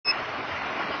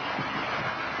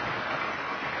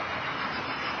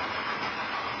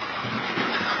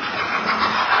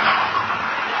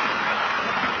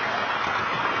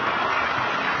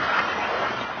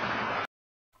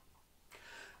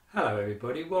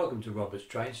everybody, welcome to Robert's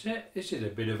Train Set. This is a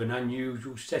bit of an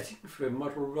unusual setting for a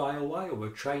model railway or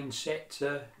a train set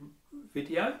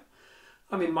video.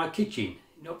 I'm in my kitchen,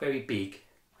 not very big.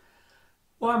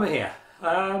 Why am I here?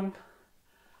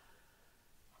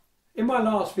 In my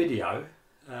last video,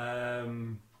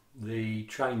 the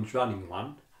trains running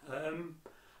one,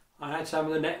 I had some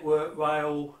of the Network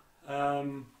Rail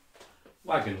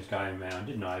wagons going around,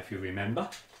 didn't I, if you remember?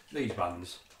 These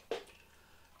ones.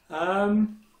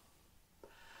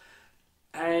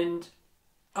 And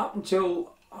up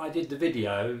until I did the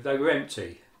video, they were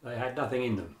empty. They had nothing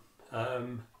in them.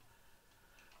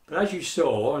 But as you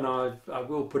saw, and I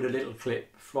will put a little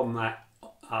clip from that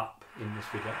up in this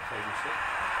video, so you see.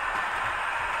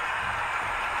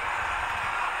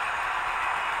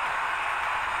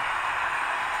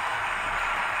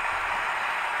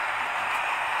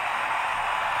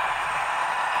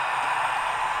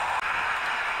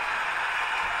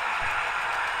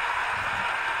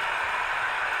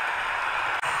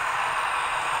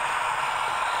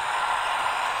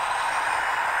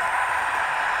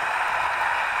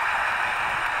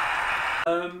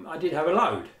 I did have a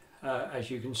load,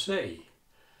 as you can see,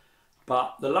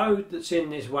 but the load that's in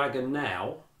this wagon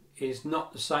now is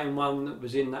not the same one that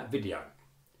was in that video.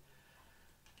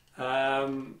 I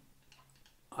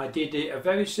did it a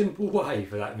very simple way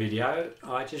for that video.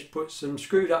 I just put some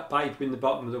screwed up paper in the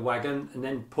bottom of the wagon and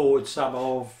then poured some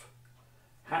of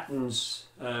Hatton's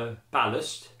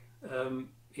ballast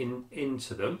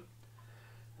into them.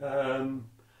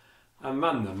 And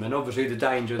run them, and obviously the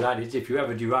danger of that is if you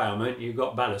have a derailment you've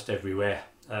got ballast everywhere.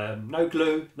 No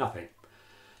glue, nothing.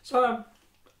 So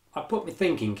I put my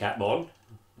thinking cap on.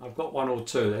 I've got one or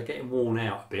two, they're getting worn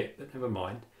out a bit, but never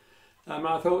mind.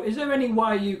 I thought, is there any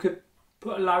way you could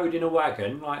put a load in a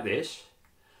wagon like this?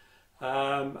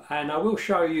 And I will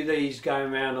show you these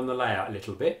going around on the layout a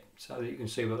little bit so that you can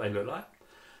see what they look like.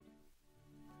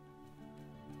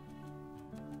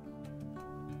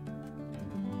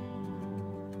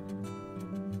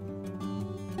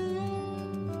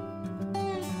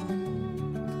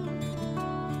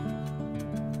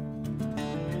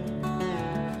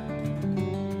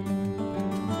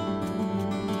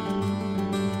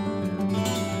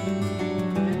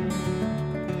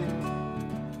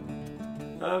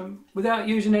 Without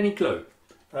using any glue.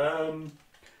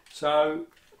 So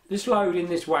this load in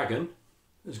this wagon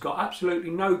has got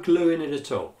absolutely no glue in it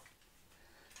at all.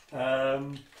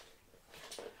 And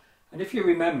if you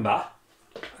remember,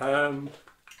 I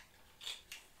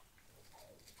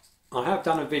have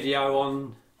done a video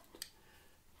on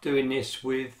doing this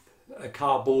with a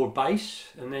cardboard base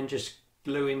and then just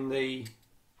gluing the,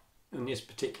 in this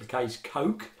particular case,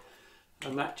 Coke,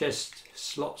 and that just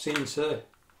slots into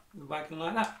the wagon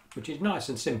like that, which is nice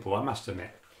and simple, I must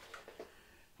admit.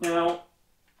 Now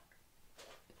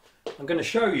I'm going to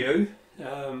show you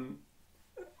on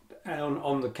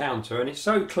the counter, and it's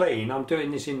so clean, I'm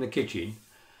doing this in the kitchen.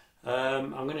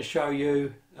 I'm going to show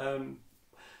you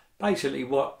basically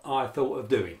what I thought of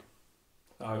doing.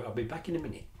 So I'll be back in a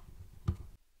minute.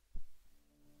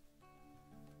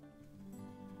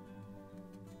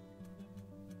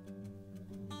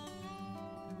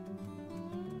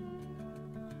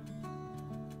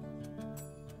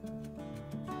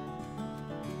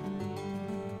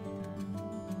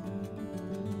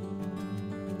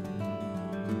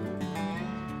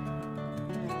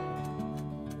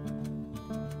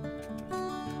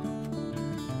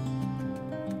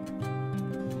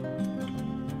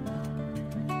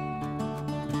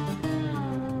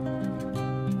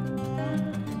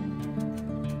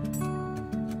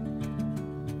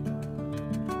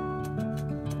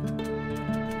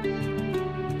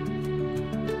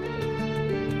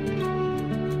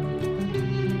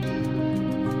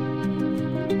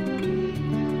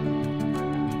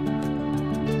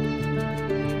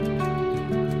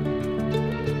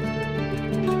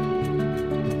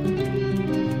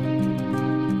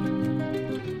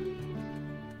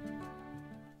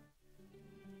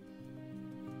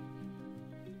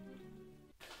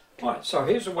 Right, so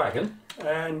here's the wagon,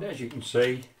 and as you can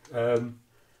see, from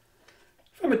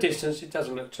a distance it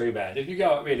doesn't look too bad. If you go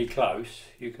up really close,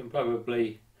 you can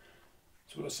probably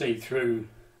sort of see through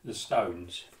the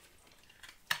stones.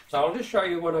 So I'll just show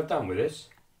you what I've done with this.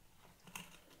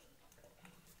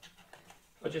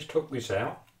 I just took this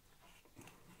out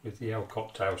with the old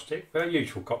cocktail stick, very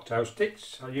useful cocktail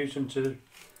sticks. I use them to,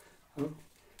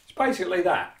 it's basically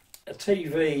that, a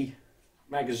TV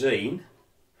magazine.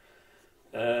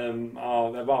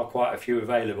 There are quite a few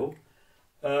available,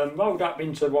 rolled up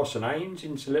into what's and names,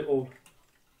 into little,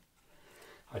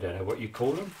 I don't know what you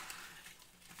call them,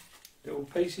 little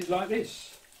pieces like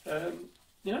this,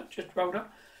 you know, just rolled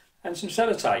up, and some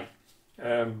sellotape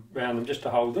around them just to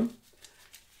hold them,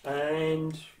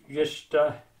 and just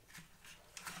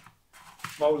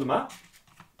roll them up,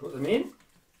 put them in,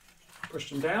 push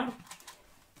them down,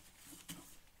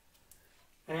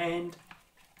 and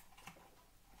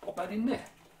pop that in there.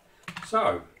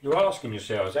 So you're asking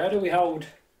yourselves, how do we hold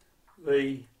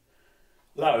the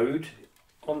load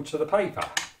onto the paper?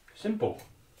 Simple.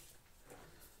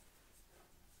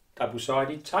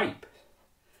 Double-sided tape.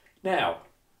 Now,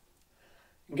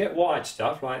 you can get wide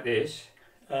stuff like this,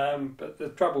 but the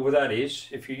trouble with that is,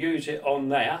 if you use it on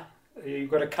there,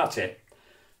 you've got to cut it.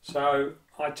 So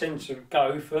I tend to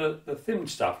go for the thin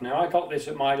stuff. Now, I got this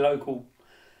at my local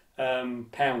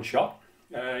pound shop.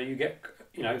 You get,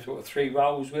 you know, sort of 3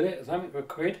 rolls with it, or something, for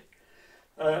 £1.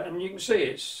 And you can see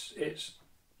it's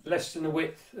less than the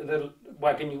width of the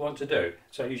wagon you want to do.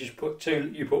 So you just put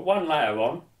one layer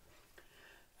on,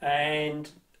 and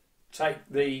take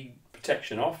the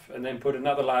protection off, and then put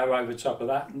another layer over top of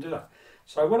that and do that.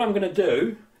 So what I'm going to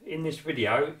do in this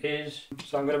video is,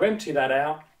 so I'm going to empty that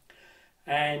out,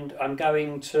 and I'm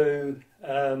going to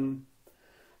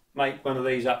make one of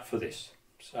these up for this.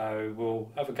 So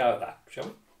we'll have a go at that, shall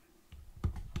we?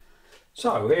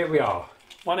 So here we are,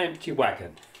 one empty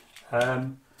wagon.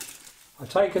 I've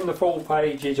taken the full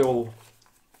pages of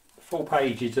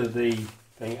the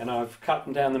thing, and I've cut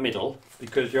them down the middle,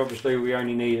 because obviously we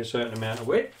only need a certain amount of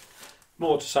width,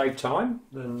 more to save time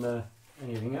than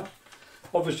anything else.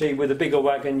 Obviously with the bigger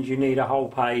wagons you need a whole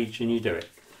page, and you do it.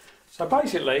 So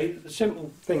basically the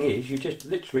simple thing is, you just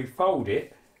literally fold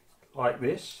it like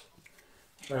this,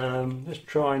 just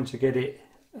trying to get it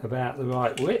about the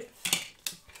right width.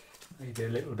 Maybe a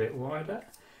little bit wider.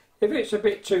 If it's a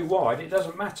bit too wide, it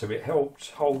doesn't matter, it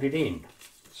helps hold it in.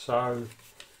 So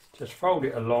just fold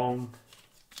it along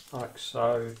like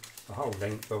so, the whole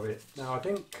length of it. Now I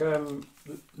think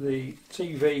the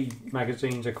TV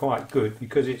magazines are quite good,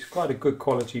 because it's quite a good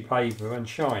quality paper and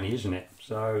shiny, isn't it?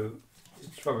 So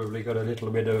it's probably got a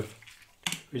little bit of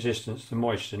resistance to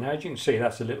moisture. Now as you can see,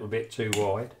 that's a little bit too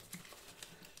wide.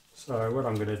 So what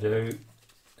I'm going to do,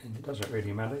 and it doesn't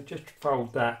really matter, just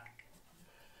fold that.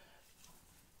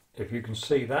 If you can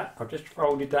see that, I've just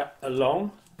folded that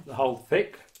along the whole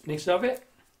thickness of it.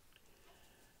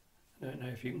 I don't know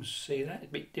if you can see that, it's a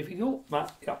bit difficult,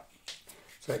 but yeah.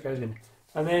 So it goes in.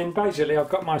 And then basically I've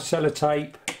got my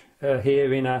sellotape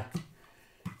here in a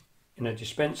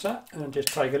dispenser, and I just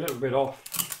take a little bit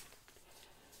off.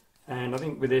 And I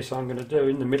think with this I'm going to do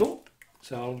in the middle.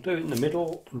 So I'll do it in the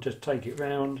middle and just take it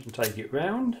round and take it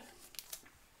round.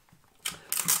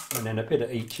 And then a bit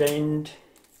at each end.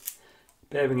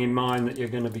 Bearing in mind that you're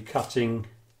going to be cutting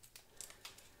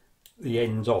the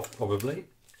ends off probably.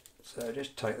 So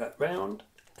just take that round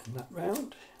and that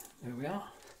round. There we are.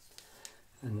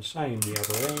 And the same the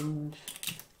other end.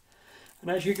 And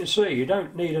as you can see, you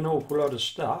don't need an awful lot of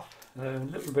stuff. A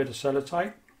little bit of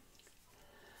sellotape.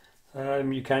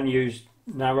 You can use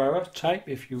narrower tape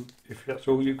if that's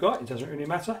all you've got. It doesn't really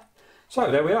matter.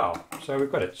 So there we are. So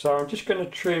we've got it. So I'm just going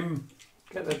to trim,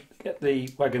 get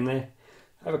the wagon there.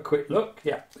 Have a quick look.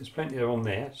 Yeah, there's plenty on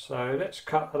there. So let's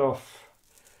cut that off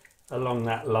along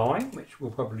that line, which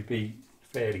will probably be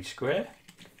fairly square.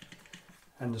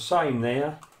 And the same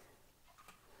there.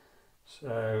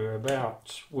 So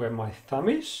about where my thumb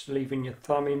is, leaving your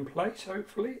thumb in place,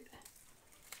 hopefully.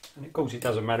 And of course it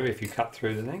doesn't matter if you cut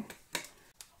through the thing.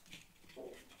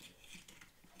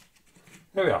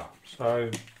 There we are.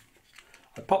 So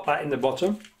I pop that in the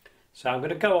bottom. So I'm going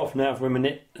to go off now for a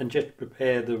minute and just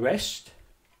prepare the rest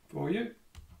for you.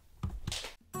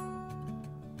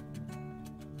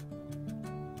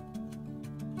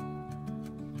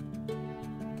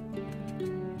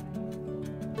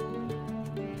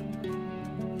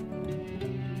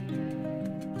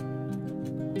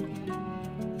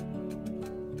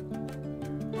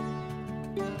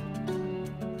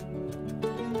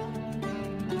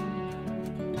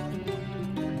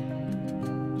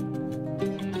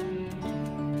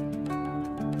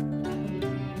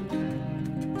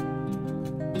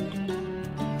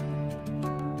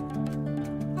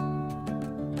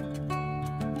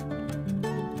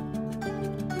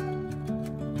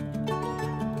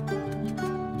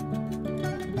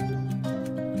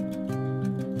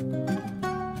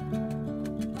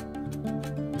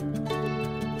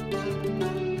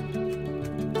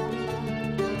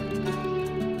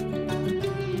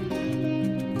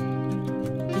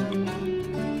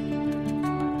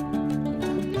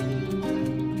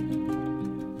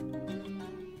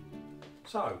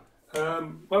 So,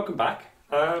 welcome back.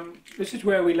 This is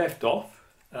where we left off,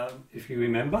 if you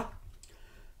remember,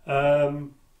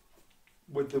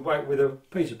 with a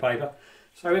piece of paper.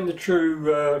 So in the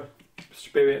true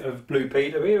spirit of Blue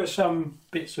Peter, here are some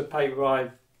bits of paper I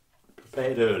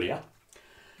prepared earlier.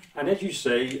 And as you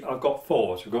see, I've got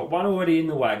 4. So I've got one already in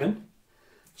the wagon.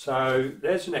 So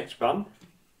there's the next one.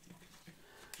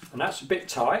 And that's a bit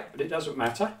tight, but it doesn't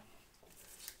matter.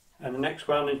 And the next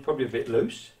one is probably a bit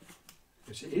loose.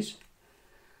 Yes, it is.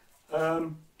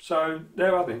 So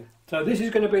there I think. So this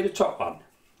is going to be the top one.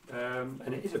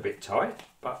 And it is a bit tight,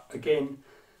 but again,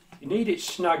 you need it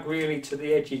snug really to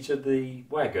the edges of the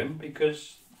wagon,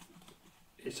 because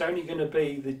it's only going to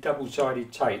be the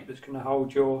double-sided tape that's going to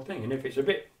hold your thing. And if it's a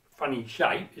bit funny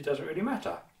shape, it doesn't really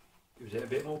matter. Gives it a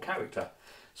bit more character.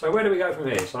 So where do we go from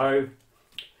here? So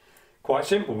quite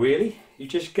simple really. You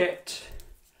just get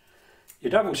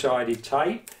your double-sided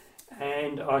tape,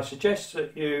 and I suggest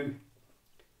that you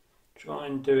try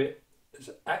and do it as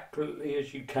accurately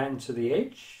as you can to the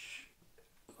edge,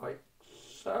 like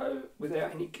so,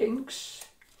 without any kinks.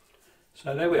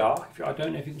 So there we are. I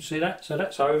don't know if you can see that. So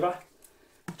that's over.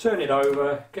 Turn it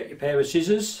over, get your pair of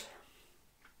scissors,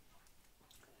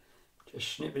 just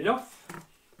snip it off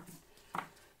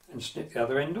and snip the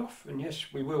other end off. And yes,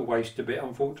 we will waste a bit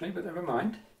unfortunately, but never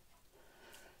mind.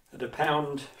 At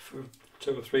 £1 for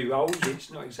 2 or 3 rolls,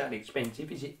 it's not exactly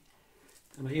expensive, is it?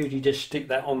 And I usually just stick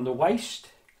that on the waist.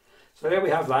 So there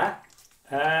we have that.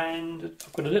 And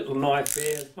I've got a little knife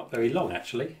here, it's not very long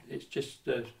actually, it's just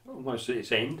almost at its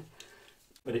end,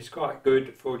 but it's quite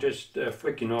good for just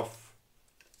flicking off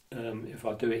if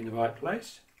I do it in the right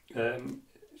place.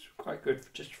 It's quite good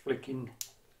for just flicking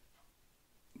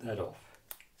that off.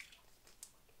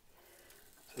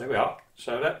 So there we are.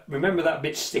 So that, remember that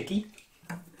bit's sticky.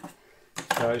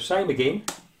 So same again,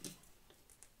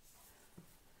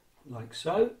 like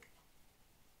so.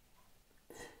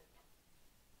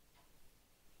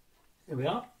 There we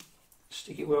are.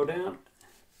 Stick it well down.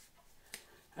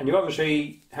 And you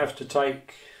obviously have to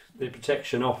take the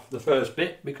protection off the first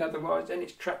bit, because otherwise then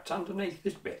it's trapped underneath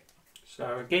this bit.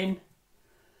 So again,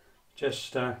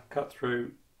 just cut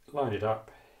through, line it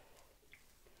up,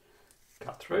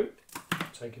 cut through,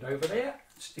 take it over there,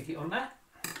 stick it on that.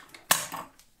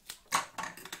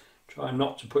 Try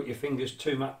not to put your fingers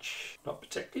too much, not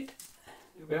protected.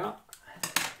 There we are.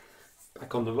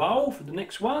 Back on the roll for the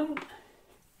next one.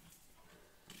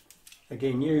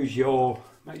 Again, use your,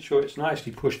 make sure it's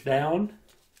nicely pushed down.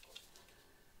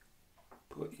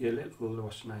 Put your little,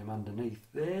 what's the name, underneath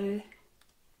there.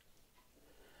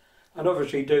 And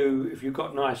obviously do, if you've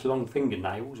got nice long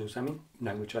fingernails or something, you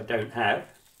know, which I don't have,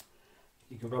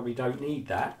 you can probably don't need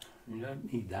that. You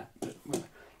don't need that. But, well.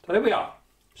 So there we are.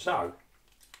 So,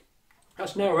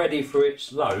 that's now ready for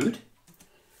its load.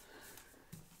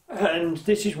 And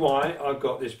this is why I've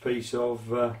got this piece of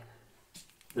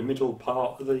the middle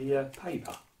part of the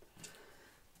paper.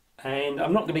 And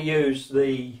I'm not going to use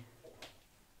the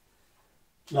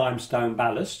limestone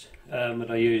ballast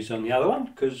that I used on the other one,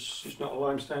 because it's not a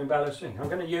limestone ballast thing. I'm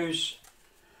going to use,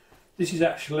 this is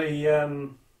actually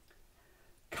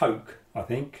coke, I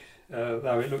think,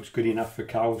 though it looks good enough for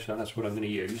coal, so that's what I'm going to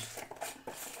use.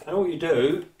 And all you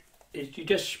do is you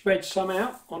just spread some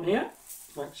out on here,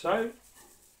 like so.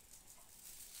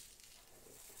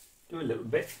 Do a little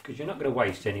bit, because you're not going to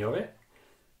waste any of it.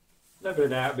 Level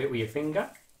it out a bit with your finger,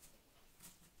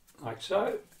 like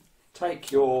so. Take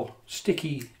your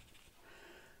sticky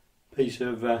piece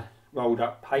of rolled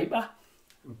up paper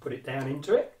and put it down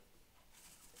into it,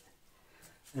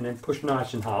 and then push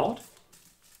nice and hard,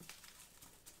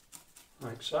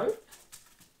 like so.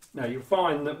 Now you'll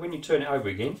find that when you turn it over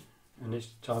again, and this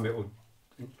time it will,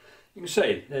 you can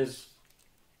see there's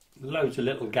loads of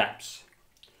little gaps.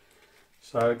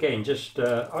 So again, just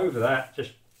over that,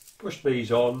 just push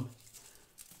these on,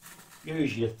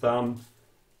 use your thumb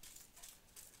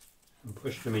and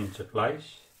push them into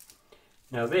place.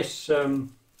 Now this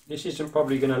this isn't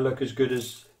probably going to look as good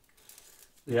as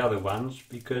the other ones,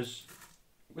 because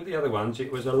with the other ones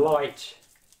it was a light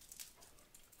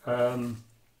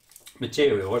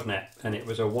material, wasn't it? And it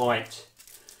was a white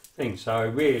thing, so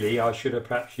really I should have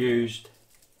perhaps used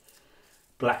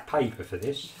black paper for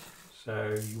this,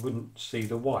 so you wouldn't see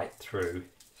the white through.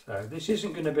 So this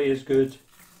isn't going to be as good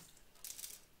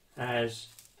as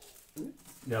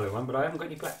the other one, but I haven't got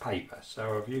any black paper,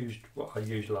 so I've used what I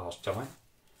used last time.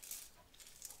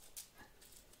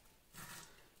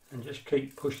 And just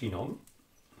keep pushing on,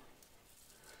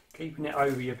 keeping it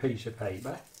over your piece of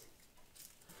paper.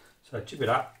 So chip it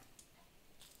up.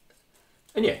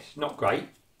 And yes, not great,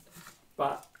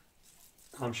 but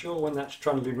I'm sure when that's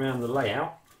trundling around the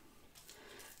layout,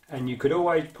 and you could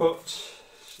always put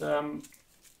some,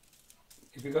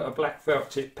 if you've got a black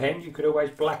felt tip pen, you could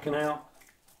always blacken out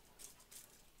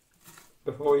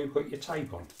before you put your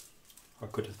tape on. I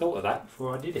could have thought of that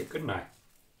before I did it, couldn't I?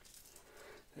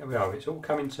 There we are, it's all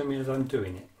coming to me as I'm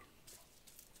doing it.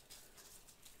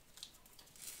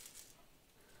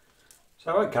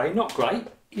 So okay, not great.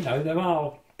 You know, there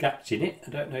are gaps in it.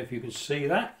 I don't know if you can see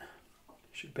that.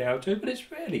 Should be able to, but it's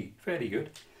fairly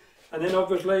good. And then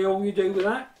obviously all you do with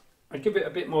that, I give it a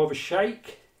bit more of a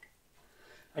shake,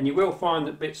 and you will find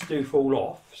that bits do fall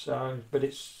off. So, but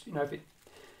it's, you know, if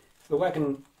the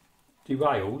wagon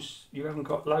derails, you haven't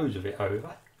got loads of it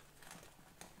over.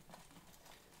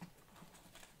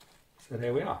 So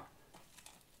there we are.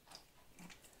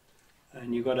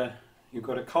 And you've got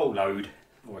a coal load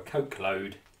or a coke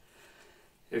load.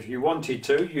 If you wanted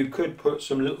to, you could put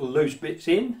some little loose bits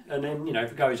in, and then, you know,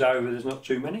 if it goes over, there's not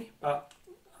too many. But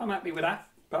I'm happy with that.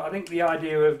 But I think the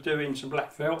idea of doing some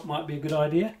black felt might be a good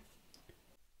idea.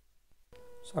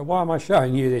 So why am I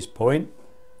showing you this point?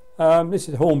 This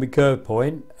is Hornby curve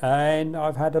point, and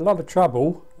I've had a lot of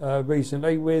trouble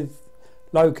recently with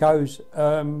locos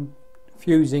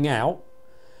fusing out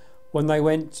when they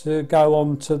went to go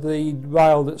onto the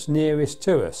rail that's nearest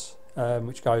to us,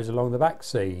 which goes along the back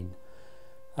seam.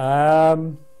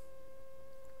 And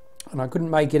I couldn't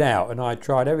make it out, and I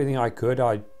tried everything I could.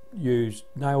 I used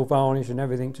nail varnish and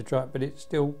everything to try, but it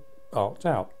still arced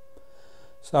out.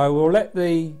 So we'll let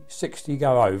the 60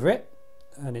 go over it,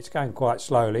 and it's going quite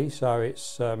slowly, so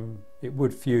it's it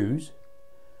would fuse.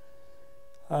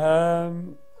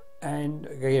 And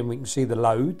again, we can see the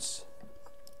loads.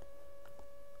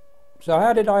 So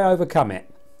how did I overcome it?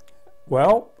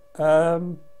 Well,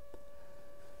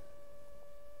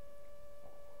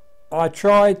 I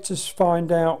tried to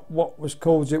find out what was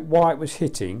causing it, why it was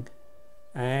hitting,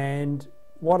 and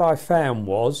what I found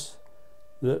was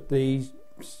that the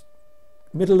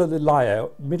middle of the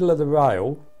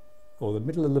rail, or the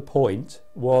middle of the point,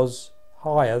 was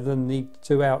higher than the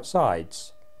two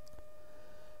outsides.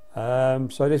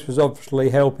 So this was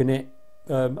obviously helping it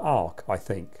arc, I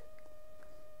think.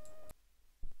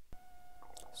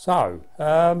 So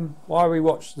while we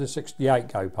watch the 68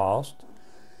 go past,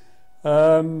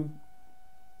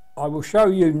 I will show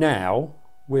you now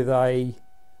with a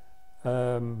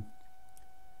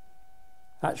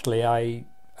actually a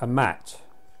mat,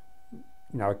 you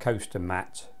know, a coaster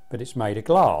mat, but it's made of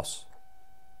glass.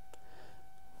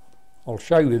 I'll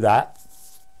show you that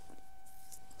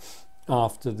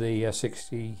after the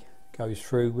 60 goes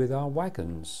through with our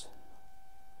wagons.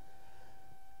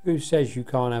 Who says you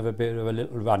can't have a bit of a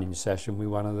little running session with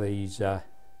one of these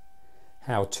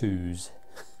how-tos?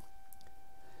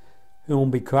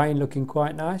 Hornby crane looking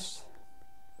quite nice,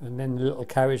 and then the little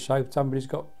carriage so somebody's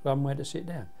got somewhere to sit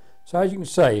down. So as you can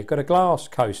see, you've got a glass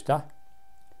coaster,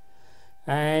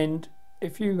 and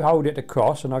if you hold it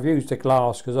across, and I've used the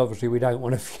glass because obviously we don't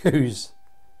want to fuse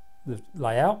the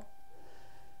layout,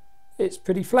 it's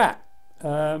pretty flat.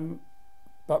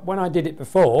 But when I did it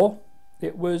before,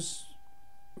 it was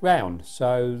round,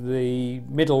 so the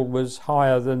middle was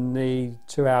higher than the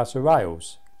two outer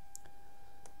rails.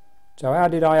 So how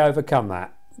did I overcome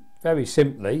that? Very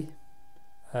simply,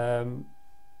 I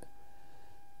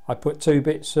put two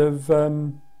bits of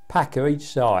packer each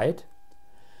side,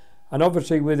 and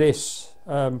obviously with this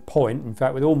point, in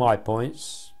fact with all my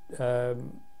points,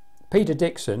 Peter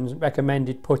Dixon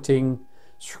recommended putting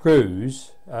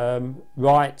screws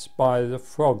right by the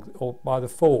frog, or by the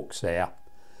forks there,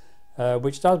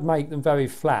 which does make them very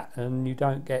flat, and you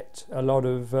don't get a lot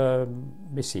of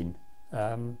missing.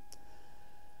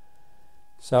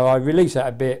 So I released that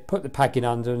a bit, put the packing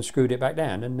under and screwed it back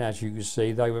down, and as you can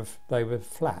see they were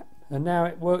flat, and now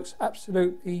it works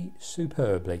absolutely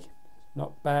superbly.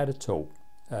 Not bad at all.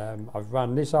 I've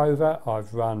run this over,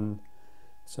 I've run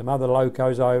some other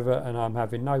locos over, and I'm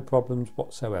having no problems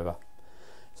whatsoever.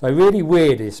 So really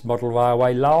weird, this model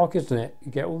railway lark, isn't it?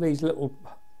 You get all these little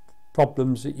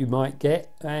problems that you might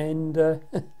get, and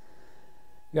you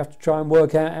have to try and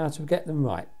work out how to get them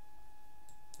right.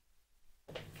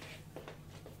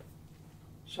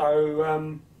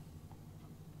 So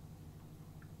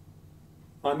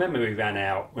my memory ran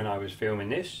out when I was filming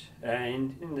this,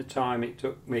 and in the time it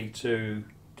took me to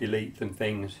delete some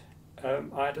things,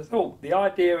 I had a thought. The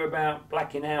idea about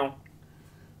blacking out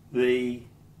the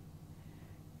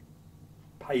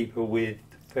paper with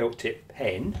felt tip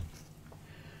pen,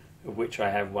 of which I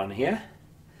have one here,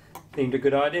 seemed a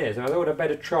good idea, so I thought I'd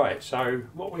better try it. So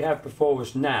what we have before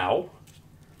us now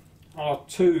are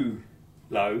two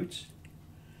loads,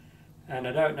 and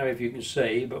I don't know if you can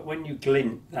see, but when you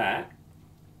glint that,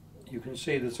 you can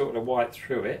see the sort of white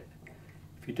through it.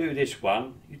 If you do this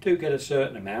one, you do get a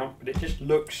certain amount, but it just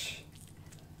looks,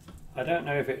 I don't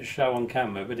know if it'll show on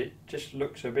camera, but it just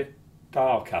looks a bit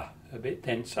darker a bit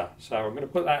denser. So I'm going to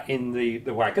put that in the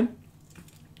wagon,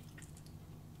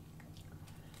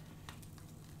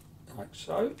 like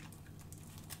so.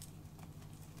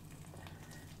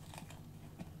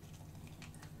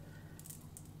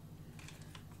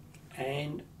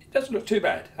 And it doesn't look too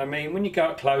bad. I mean, when you go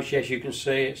up close, yes, you can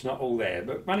see it's not all there,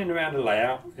 but running around the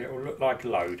layout, it will look like a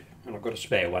load. And I've got a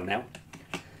spare one now.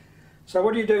 So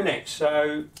what do you do next?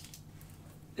 So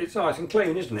it's nice and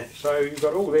clean, isn't it? So you've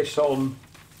got all this on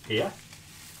here.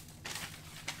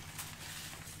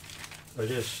 So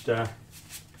just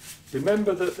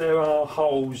remember that there are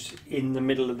holes in the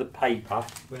middle of the paper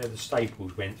where the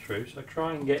staples went through. So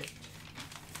try and get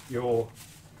your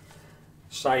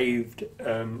saved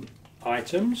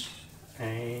items,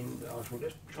 and I shall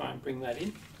just try and bring that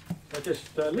in. So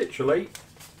just literally,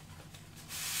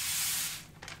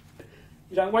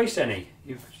 you don't waste any.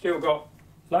 You've still got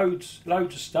loads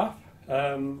of stuff.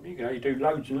 You do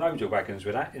loads and loads of wagons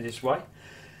with that in this way.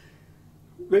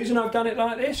 Reason I've done it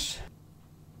like this,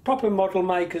 proper model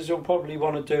makers will probably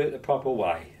want to do it the proper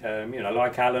way.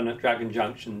 Like Alan at Dragon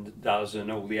Junction does,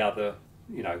 and all the other,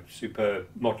 superb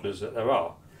modelers that there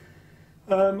are.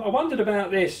 I wondered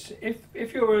about this.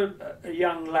 If you're a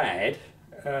young lad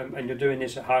and you're doing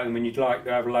this at home and you'd like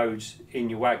to have loads in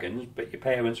your wagons, but your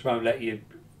parents won't let you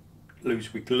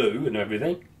loose with glue and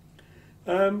everything,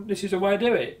 this is a way to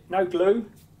do it. No glue,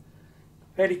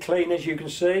 fairly clean as you can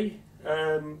see,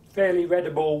 fairly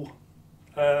readable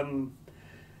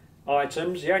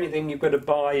items. The only thing you've got to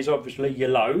buy is obviously your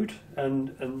load,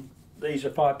 and these are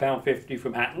 £5.50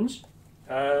 from Hatton's.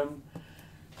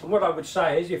 And what I would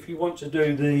say is, if you want to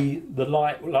do the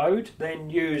light load, then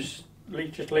just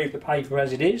leave the paper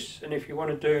as it is, and if you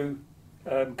want to do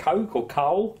coke or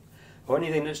coal or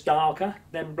anything that's darker,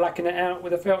 then blacken it out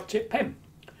with a felt tip pen.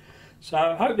 So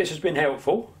I hope this has been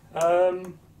helpful.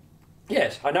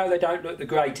 Yes, I know they don't look the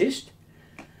greatest,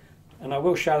 and I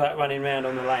will show that running around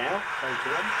on the layout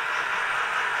later on.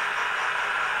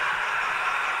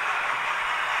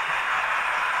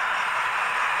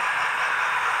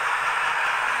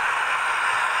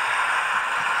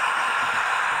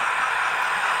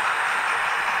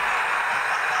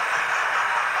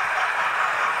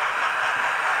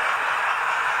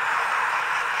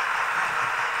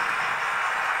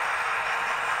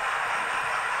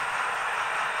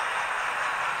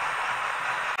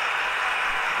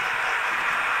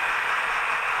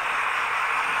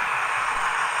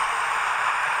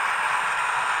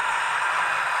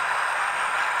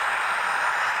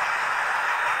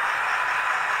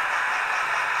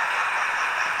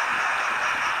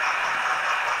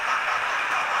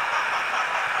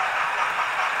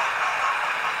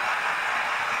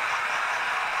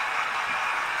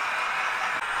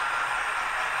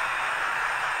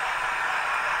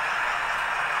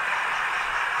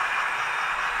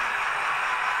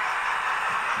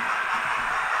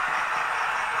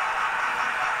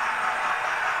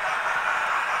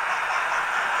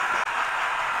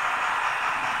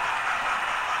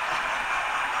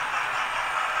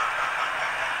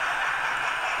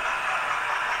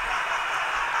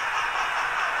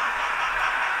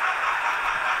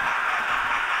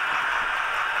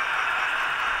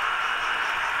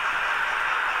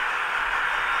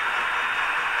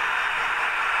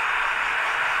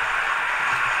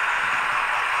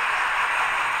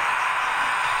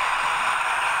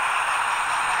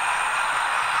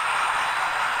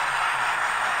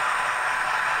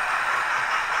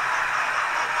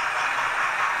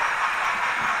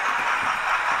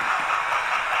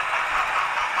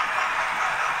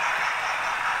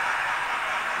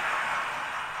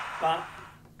 But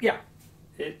yeah,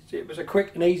 it was a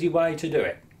quick and easy way to do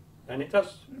it, and it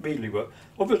does really work.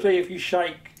 Obviously, if you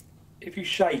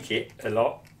shake it a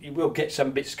lot, you will get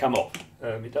some bits come off.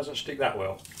 It doesn't stick that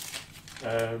well,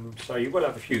 so you will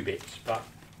have a few bits, but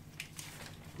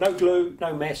no glue,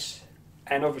 no mess.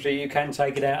 And obviously you can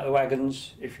take it out of the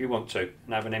wagons if you want to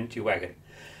and have an empty wagon.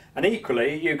 And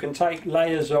equally, you can take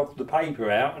layers of the paper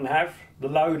out and have the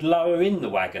load lower in the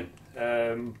wagon,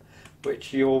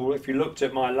 which if you looked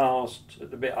at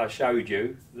the bit I showed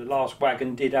you, the last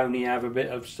wagon did only have a bit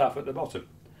of stuff at the bottom.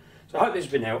 So I hope this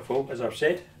has been helpful, as I've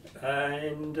said,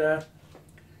 and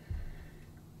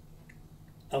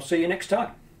I'll see you next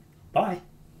time. Bye.